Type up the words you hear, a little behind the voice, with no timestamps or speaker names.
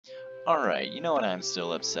Alright, you know what I'm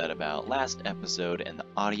still upset about? Last episode and the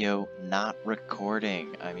audio not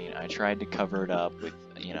recording. I mean, I tried to cover it up with,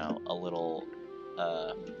 a little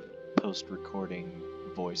post-recording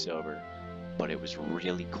voiceover, but it was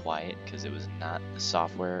really quiet because it was not the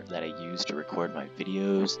software that I use to record my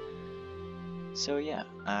videos. So yeah,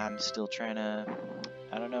 I'm still trying to...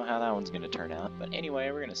 I don't know how that one's going to turn out, but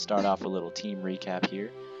anyway, we're going to start off with a little team recap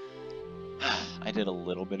here. I did a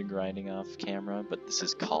little bit of grinding off camera, but this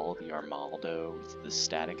is called the Armaldo with the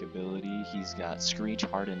static ability. He's got Screech,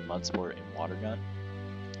 Hardened, Mudsport, and Water Gun.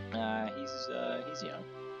 He's young.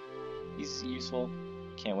 He's useful.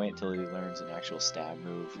 Can't wait until he learns an actual stab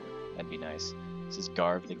move. That'd be nice. This is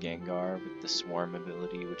Garv the Gengar with the Swarm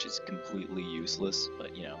ability, which is completely useless, but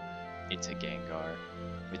it's a Gengar.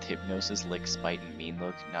 With Hypnosis, Lick, Spite, and Mean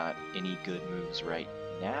Look, not any good moves right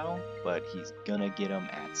now, but he's gonna get them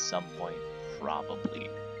at some point, probably.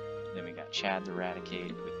 Then we got Chad the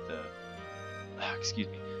Raticate with the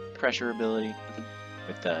pressure ability,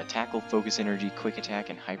 with the Tackle, Focus Energy, Quick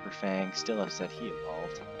Attack, and Hyper Fang. Still upset he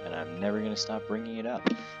evolved, and I'm never gonna stop bringing it up.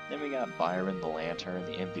 Then we got Byron the Lantern,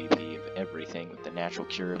 the MVP of everything, with the Natural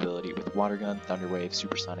Cure ability with Water Gun, Thunder Wave,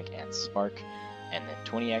 Supersonic, and Spark. And then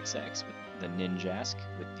 20XX with the Ninjask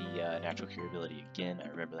with the Natural Cure ability again. I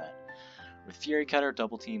remember that. With Fury Cutter,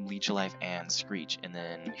 Double Team, Leech Life, and Screech. And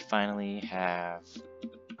then we finally have...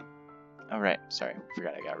 Alright, sorry.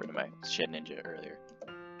 Forgot I got rid of my Shed Ninja earlier.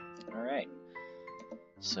 Alright.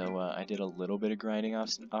 So I did a little bit of grinding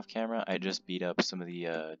off camera. I just beat up some of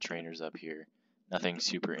the trainers up here. Nothing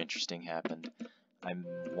super interesting happened. I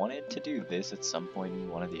wanted to do this at some point in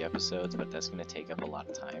one of the episodes, but that's going to take up a lot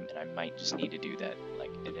of time, and I might just need to do that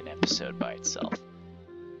like in an episode by itself.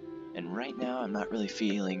 And right now, I'm not really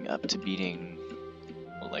feeling up to beating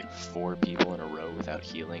like 4 people in a row without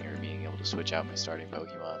healing or being able to switch out my starting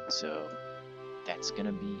Pokemon, so that's going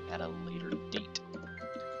to be at a later date.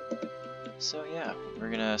 So yeah,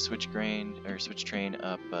 we're going to switch train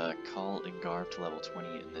up Call and Garv to level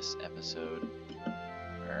 20 in this episode,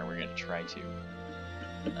 or we're going to try to.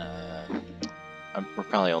 We're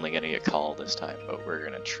probably only going to get Call this time, but we're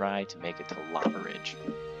going to try to make it to Lava Ridge.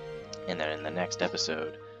 And then in the next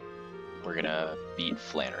episode, we're going to beat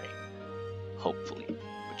Flannery. Hopefully.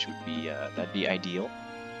 Which would be, that'd be ideal.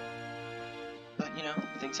 But,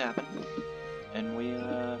 things happen. And we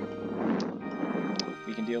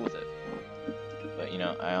can deal with it. But,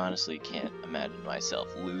 I honestly can't imagine myself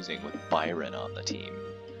losing with Byron on the team.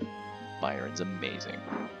 Byron's amazing.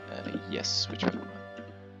 Yes, switch Pokemon.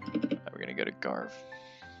 We're gonna go to Garv.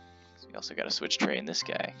 So we also gotta switch train this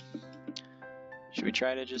guy. Should we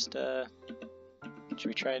try to just go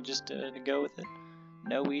with it?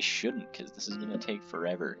 No, we shouldn't, because this is gonna take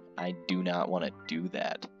forever. I do not want to do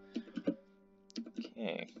that.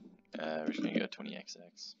 Okay, we're just gonna go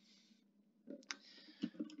 20XX.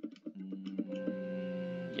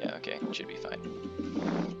 Yeah, okay, should be fine.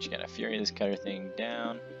 Just gotta Fury this Cutter thing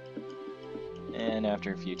down. And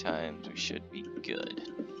after a few times, we should be good.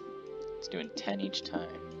 It's doing 10 each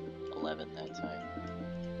time. 11 that time.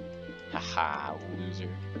 Haha,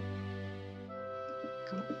 loser.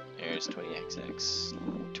 Cool. There's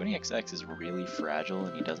 20XX. 20XX is really fragile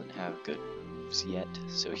and he doesn't have good moves yet,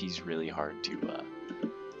 so he's really hard to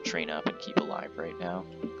train up and keep alive right now.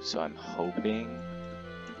 So I'm hoping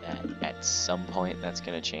that at some point that's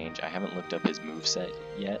going to change. I haven't looked up his moveset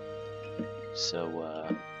yet, so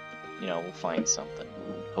we'll find something,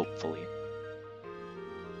 hopefully.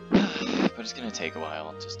 But it's gonna take a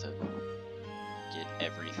while just to get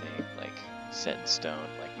everything, set in stone,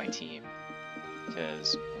 like my team.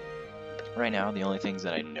 Because right now, the only things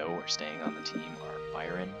that I know are staying on the team are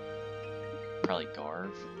Byron, probably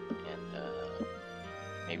Garv, and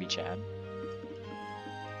maybe Chad.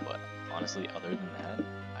 But honestly, other than that,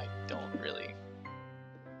 I don't really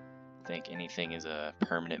think anything is a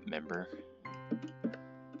permanent member.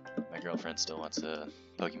 My girlfriend still wants a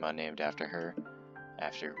Pokemon named after her,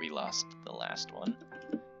 after we lost the last one.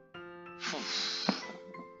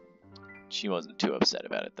 She wasn't too upset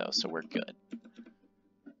about it though, so we're good.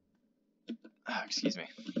 Excuse me.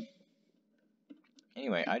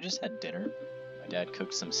 Anyway, I just had dinner. My dad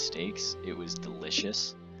cooked some steaks. It was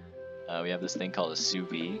delicious. We have this thing called a sous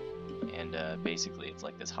vide, and basically it's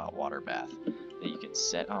like this hot water bath that you can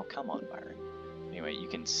set... Oh, come on, Byron. Anyway, you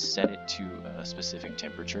can set it to a specific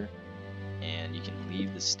temperature, and you can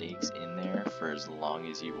leave the steaks in there for as long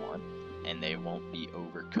as you want, and they won't be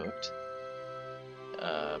overcooked.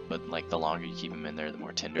 But the longer you keep them in there, the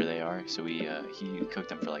more tender they are. So he cooked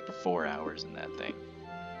them for 4 hours in that thing.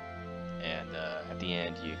 And at the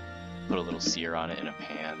end, you put a little sear on it in a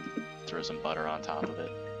pan, throw some butter on top of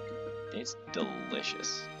it. It's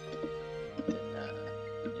delicious.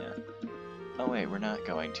 Oh wait, we're not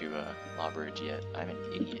going to Lawbridge yet. I'm an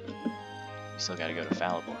idiot. We still gotta go to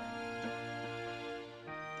Falibor.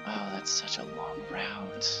 Oh, that's such a long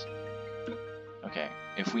route. Okay,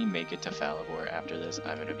 if we make it to Falibor after this,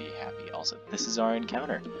 I'm gonna be happy. Also, this is our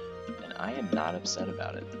encounter, and I am not upset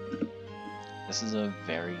about it. This is a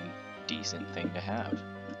very decent thing to have.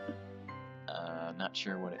 Not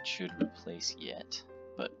sure what it should replace yet,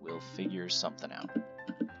 but we'll figure something out.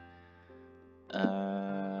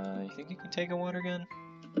 You think you can take a water gun?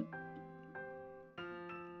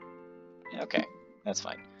 Okay, that's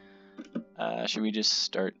fine. Should we just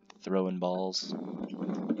start throwing balls?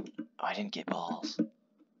 Oh, I didn't get balls.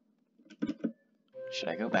 Should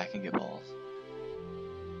I go back and get balls?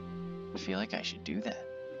 I feel like I should do that.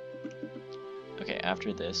 Okay,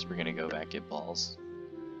 after this, we're gonna go back get balls.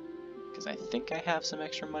 Because I think I have some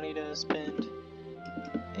extra money to spend.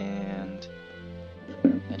 And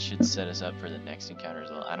that should set us up for the next encounter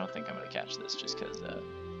as well. I don't think I'm gonna catch this just because,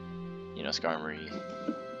 you know, Skarmory,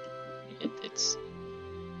 it's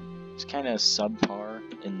kind of subpar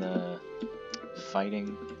in the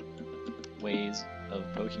fighting ways of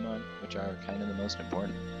Pokemon, which are kind of the most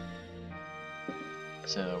important.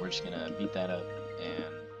 So we're just gonna beat that up and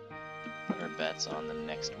put our bets on the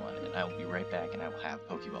next one, and I will be right back and I will have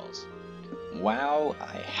Pokeballs. Wow,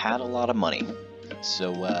 I had a lot of money.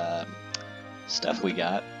 So stuff we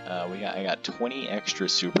got, I got 20 extra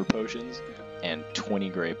super potions and 20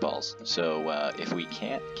 great balls. So if we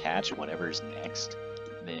can't catch whatever's next,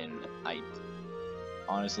 then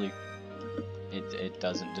honestly, it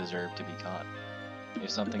doesn't deserve to be caught. If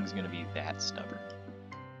something's gonna be that stubborn.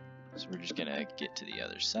 So we're just gonna get to the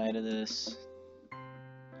other side of this.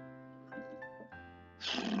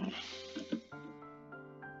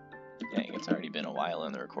 Dang, it's already been a while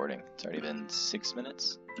in the recording. It's already been 6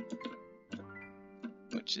 minutes,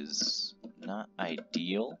 which is not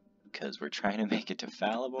ideal because we're trying to make it to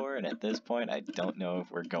Falibor, and at this point I don't know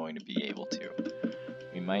if we're going to be able to.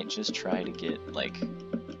 We might just try to get like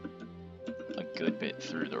a good bit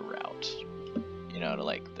through the route, you know, to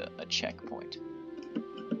like a checkpoint.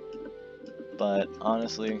 But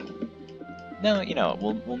honestly, no, you know,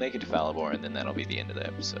 we'll make it to Falibor, and then that'll be the end of the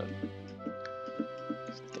episode.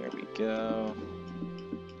 There we go.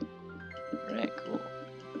 Alright, cool.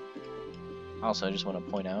 Also, I just want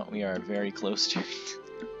to point out, we are very close to...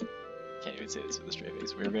 Can't even say this with a straight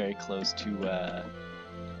face. We're very close to,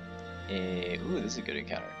 ooh, this is a good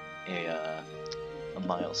encounter. A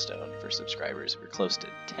milestone for subscribers. We're close to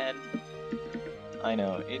 10. I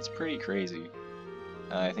know, it's pretty crazy.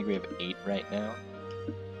 I think we have 8 right now.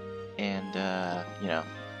 And, you know,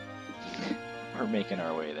 we're making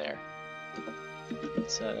our way there.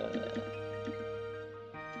 It's, what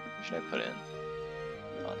should I put in?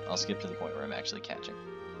 Hold on, I'll skip to the point where I'm actually catching.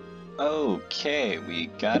 Okay, we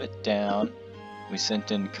got it down. We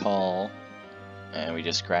sent in Call, and we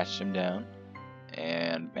just scratched him down.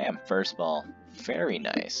 And bam, first ball. Very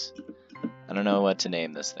nice. I don't know what to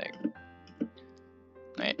name this thing.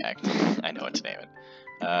 I know what to name it.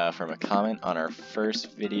 From a comment on our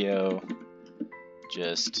first video,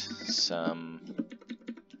 just some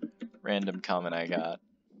random comment I got.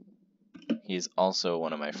 He's also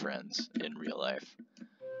one of my friends in real life.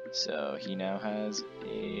 So he now has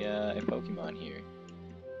a Pokemon here.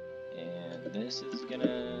 And this is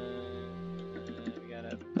gonna... We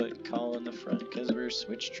gotta put Call in the front because we're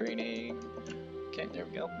switch training. Okay, there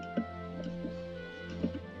we go.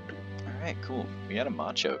 Alright, cool. We got a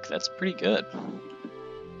Machoke. That's pretty good.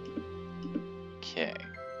 Okay.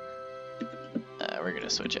 We're gonna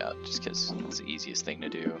switch out just because it's the easiest thing to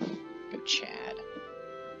do. Go Chad.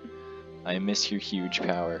 I miss your huge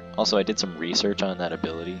power. Also, I did some research on that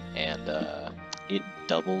ability, and it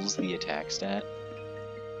doubles the attack stat,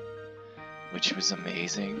 which was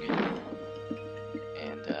amazing.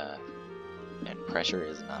 And pressure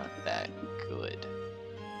is not that good.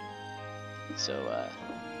 So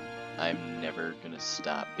I'm never gonna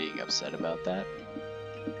stop being upset about that.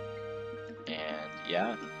 And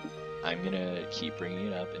yeah, I'm gonna keep bringing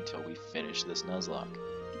it up until we finish this Nuzlocke,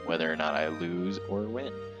 whether or not I lose or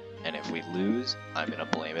win. And if we lose, I'm gonna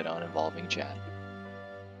blame it on involving Chad.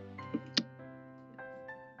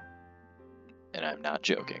 And I'm not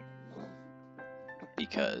joking,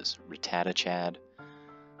 because Rattata Chad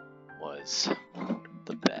was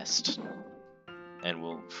the best and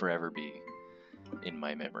will forever be in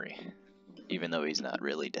my memory, even though he's not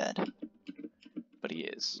really dead. But he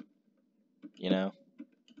is. You know?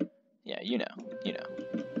 Yeah, you know. Yeah,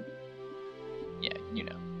 you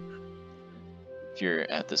know. If you're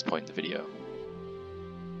at this point in the video,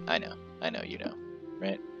 I know you know.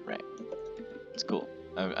 Right? Right. It's cool.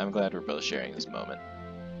 I'm glad we're both sharing this moment.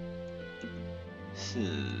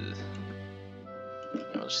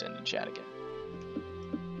 We'll just end in chat again.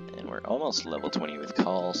 And we're almost level 20 with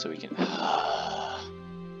call, so we can...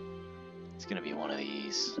 It's gonna be one of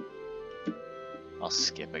these. I'll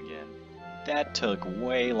skip again. That took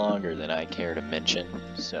way longer than I care to mention,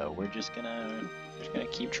 so we're just gonna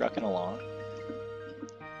keep trucking along.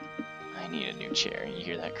 I need a new chair. You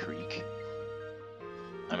hear that creak?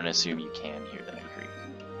 I'm gonna assume you can hear that creak.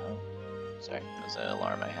 Oh, sorry, that was an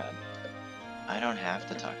alarm I had. I don't have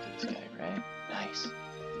to talk to this guy, right? Nice.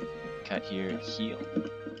 Cut here, heal.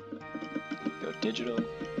 Go digital.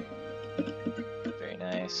 Very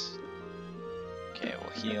nice. Okay,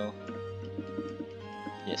 we'll heal.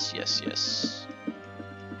 Yes, yes, yes.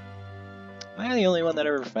 Am I the only one that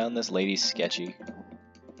ever found this lady sketchy?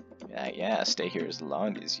 Yeah, stay here as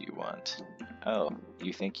long as you want. Oh,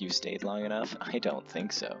 you think you've stayed long enough? I don't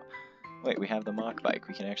think so. Wait, we have the mock bike.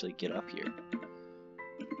 We can actually get up here.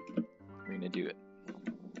 We're gonna do it.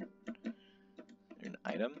 An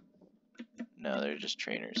item? No, they're just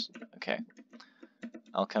trainers. Okay.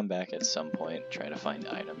 I'll come back at some point, try to find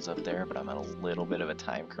items up there, but I'm on a little bit of a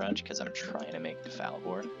time crunch because I'm trying to make the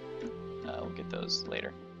Falbor. We'll get those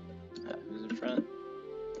later. Who's in front?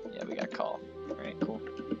 Yeah, we got call. Alright, cool.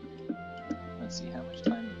 Let's see, how much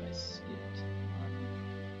time have I skipped?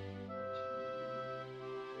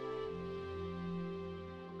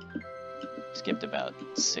 Skipped about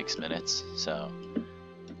 6 minutes, so...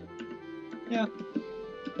 Yeah.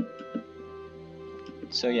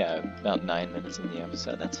 So yeah, about 9 minutes in the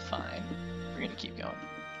episode, that's fine. We're gonna keep going.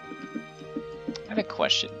 I have a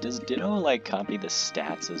question. Does Ditto, like, copy the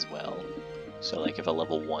stats as well? So, like, if a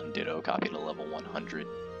level 1 Ditto copied a level 100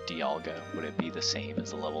 Dialga, would it be the same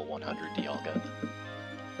as a level 100 Dialga?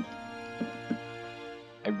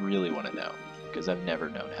 I really want to know, because I've never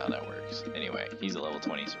known how that works. Anyway, he's at level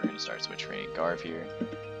 20, so we're gonna start switch training Garv here.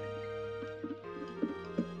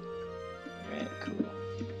 Alright, cool.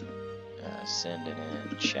 Sending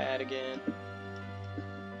in chat again.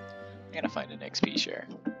 I gotta find an XP share.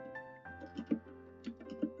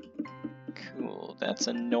 Cool, that's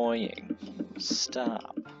annoying.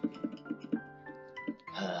 Stop.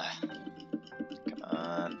 Come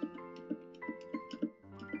on.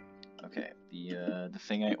 Okay, the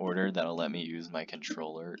thing I ordered that'll let me use my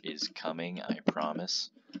controller is coming, I promise.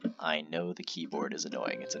 I know the keyboard is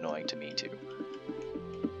annoying. It's annoying to me too.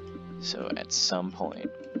 So at some point,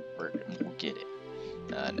 we'll get it.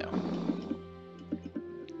 No.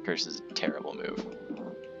 Curse is a terrible move.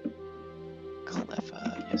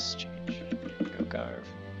 Cleffa, yes, change. Go Garv.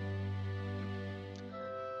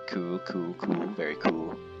 Cool, cool, cool, very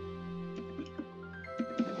cool.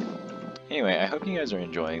 Anyway, I hope you guys are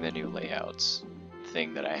enjoying the new layouts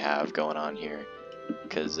thing that I have going on here.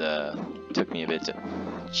 Because, it took me a bit to...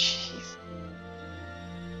 Jeez.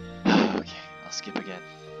 Okay, I'll skip again.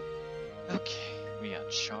 Okay, we got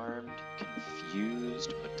charmed,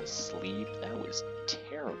 confused, put to sleep. That was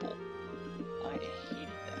terrible. I hated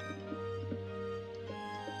that.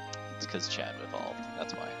 It's because Chad evolved,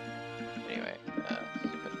 that's why. Anyway,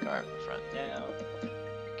 put a Garv in the front now.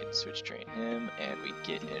 We can switch train him, and we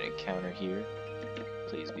get an encounter here.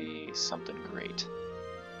 Please be something great.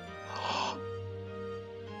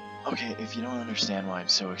 Okay, if you don't understand why I'm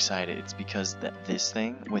so excited, it's because this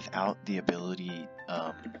thing, without the ability,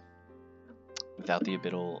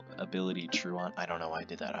 Truant, I don't know why I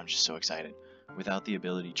did that, I'm just so excited. Without the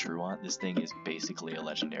ability Truant, this thing is basically a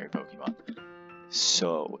legendary Pokemon.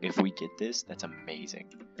 So, if we get this, that's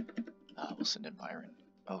amazing. We'll send in Byron.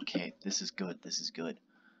 Okay, this is good, this is good.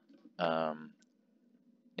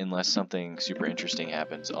 Unless something super interesting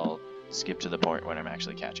happens, I'll skip to the point when I'm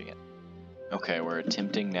actually catching it. Okay, we're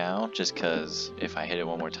attempting now, just because if I hit it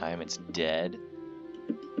one more time, it's dead.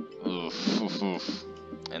 Oof, oof, oof.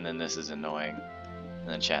 And then this is annoying. And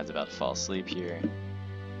then Chad's about to fall asleep here.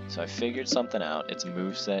 So I figured something out. Its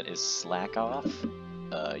moveset is Slack Off,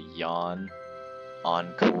 Yawn,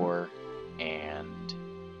 Encore, and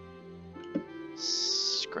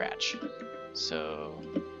Scratch. So,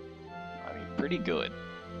 I mean, pretty good.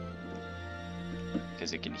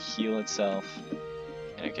 Because it can heal itself,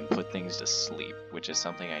 and it can put things to sleep, which is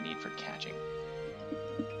something I need for catching.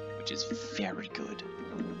 Which is very good.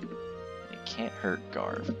 It can't hurt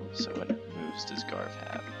Garv, so what moves does Garv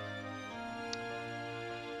have?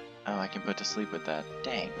 Oh, I can put to sleep with that.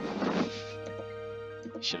 Dang.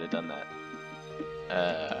 Should have done that.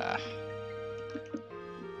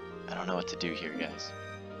 I don't know what to do here, guys.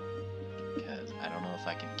 Because I don't know if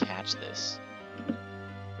I can catch this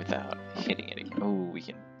without hitting it. Oh, we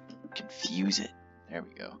can confuse it. There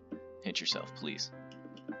we go. Hit yourself, please.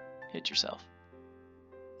 Hit yourself.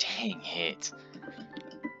 Dang it.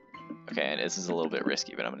 Okay, and this is a little bit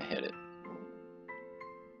risky, but I'm gonna hit it.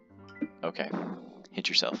 Okay, hit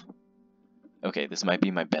yourself. Okay, this might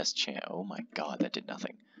be my best chance. Oh my god, that did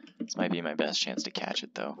nothing. This might be my best chance to catch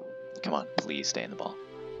it, though. Come on, please stay in the ball.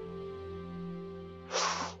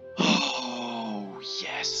 Oh,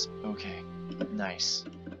 yes. Okay, nice.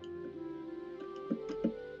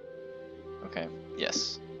 Okay,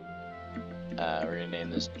 yes. We're gonna name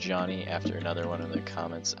this Johnny after another one of the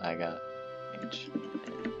comments I got.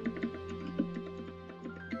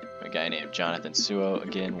 A guy named Jonathan Suo,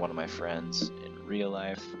 again, one of my friends in real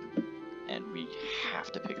life, and we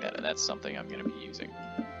have to pick that up. That's something I'm gonna be using.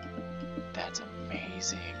 That's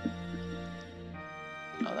amazing.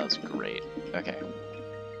 Oh, that was great. Okay.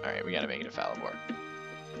 Alright, we gotta make it a Falibor.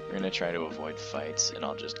 We're gonna try to avoid fights, and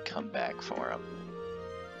I'll just come back for them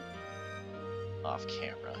off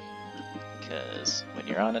camera. Because when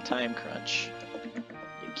you're on a time crunch,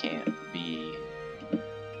 you can't be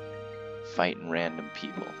fighting random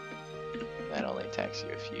people. That only attacks you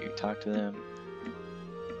if you talk to them.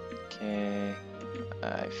 Okay.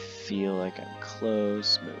 I feel like I'm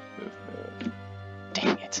close. Move.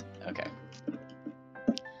 Dang it. Okay.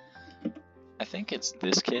 I think it's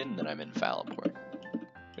this kid, and then I'm in Falibor,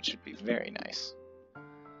 which would be very nice.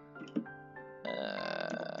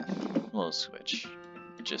 We'll switch,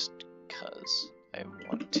 just cause I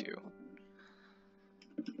want to.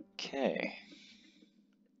 Okay.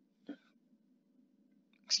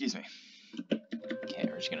 Excuse me. Okay,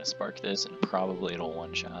 we're just gonna spark this, and probably it'll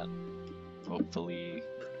one-shot. Hopefully.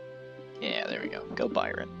 Yeah, there we go. Go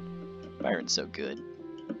Byron. Byron's so good.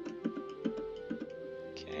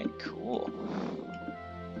 Okay, cool.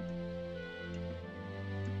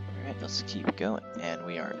 Alright, let's keep going. And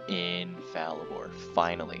we are in Falibor,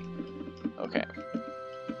 finally. Okay.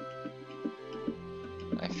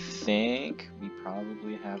 I think we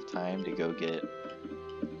probably have time to go get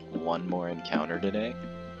one more encounter today.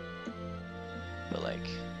 But like...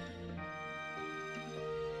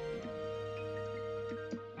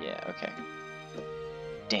 yeah, okay.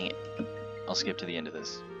 Dang it. I'll skip to the end of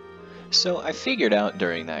this. So I figured out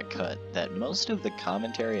during that cut that most of the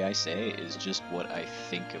commentary I say is just what I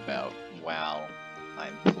think about while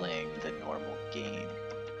I'm playing the normal game.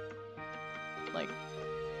 Like,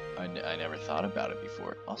 I never thought about it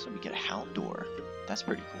before. Also, we get a Houndour. That's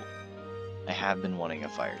pretty cool. I have been wanting a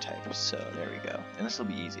fire type, so there we go. And this will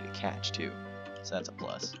be easy to catch too, so that's a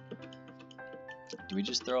plus. Do we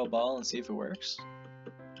just throw a ball and see if it works?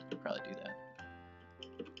 We could probably do that.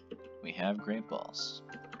 We have great balls.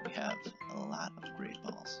 We have a lot of great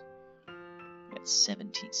balls. We got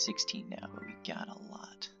 16 now, but we got a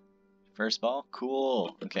lot. First ball?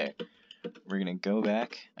 Cool. Okay. We're gonna go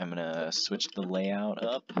back. I'm gonna switch the layout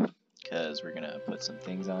up, because we're gonna put some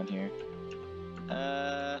things on here.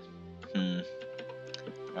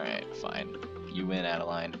 Alright, fine. You win,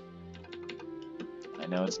 Adeline. I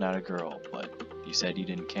know it's not a girl, but you said you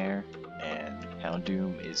didn't care, and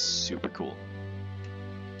Houndoom is super cool.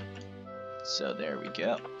 So there we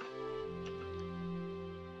go.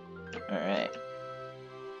 Alright.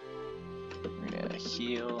 We're gonna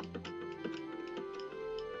heal.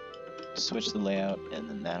 Switch the layout, and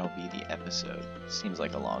then that'll be the episode. Seems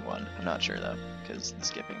like a long one. I'm not sure though, because the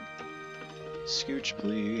skipping. Scooch,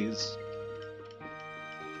 please.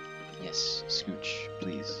 Yes, Scooch,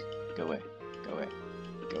 please. Go away. Go away.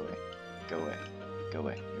 Go away. Go away. Go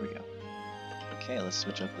away. Here we go. Okay, let's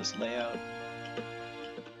switch up this layout.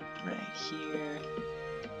 Right here.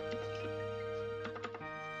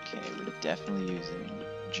 Okay, we're definitely using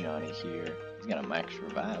Johnny here. He's got a max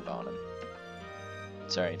revive on him.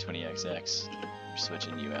 Sorry, 20XX. We're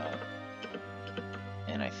switching you out.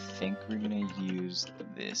 And I think we're gonna use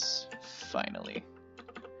this finally.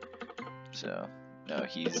 So, no,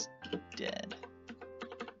 he's dead.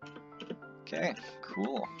 Okay,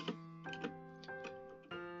 cool.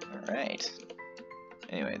 Alright.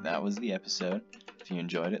 Anyway, that was the episode. If you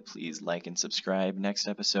enjoyed it, please like and subscribe. Next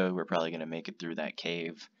episode, we're probably gonna make it through that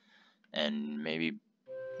cave and maybe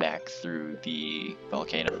back through the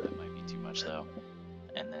volcano. That might be too much though.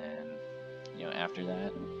 And then, you know, after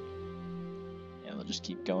that, yeah, we'll just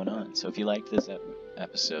keep going on. So if you liked this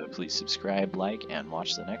episode, please subscribe, like, and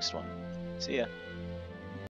watch the next one. See ya.